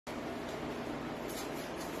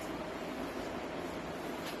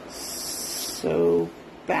So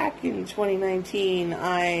back in 2019,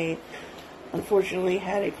 I unfortunately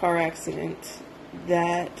had a car accident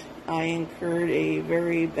that I incurred a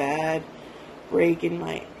very bad break in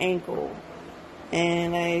my ankle,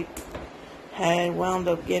 and I had wound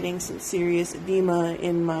up getting some serious edema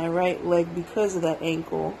in my right leg because of that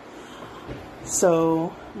ankle.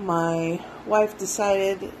 So my wife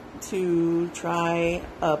decided to try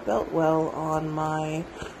a Beltwell on my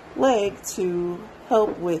leg to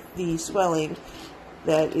help with the swelling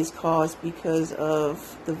that is caused because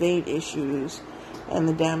of the vein issues and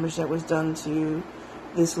the damage that was done to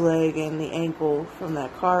this leg and the ankle from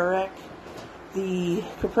that car wreck. The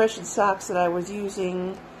compression socks that I was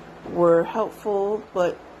using were helpful,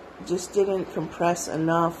 but just didn't compress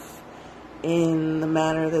enough in the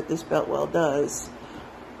manner that this Beltwell does.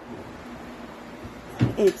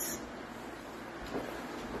 It's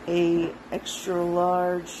a extra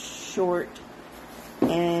large short,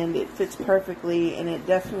 and it fits perfectly, and it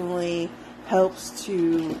definitely helps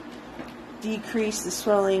to decrease the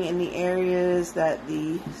swelling in the areas that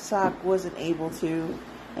the sock wasn't able to,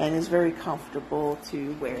 and is very comfortable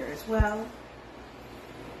to wear as well.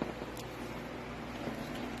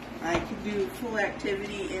 I could do full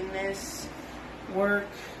activity in this, work,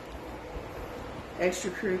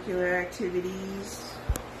 extracurricular activities,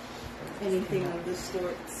 anything of the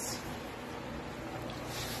sorts.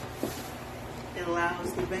 It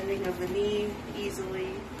allows the bending of the knee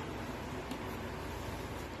easily.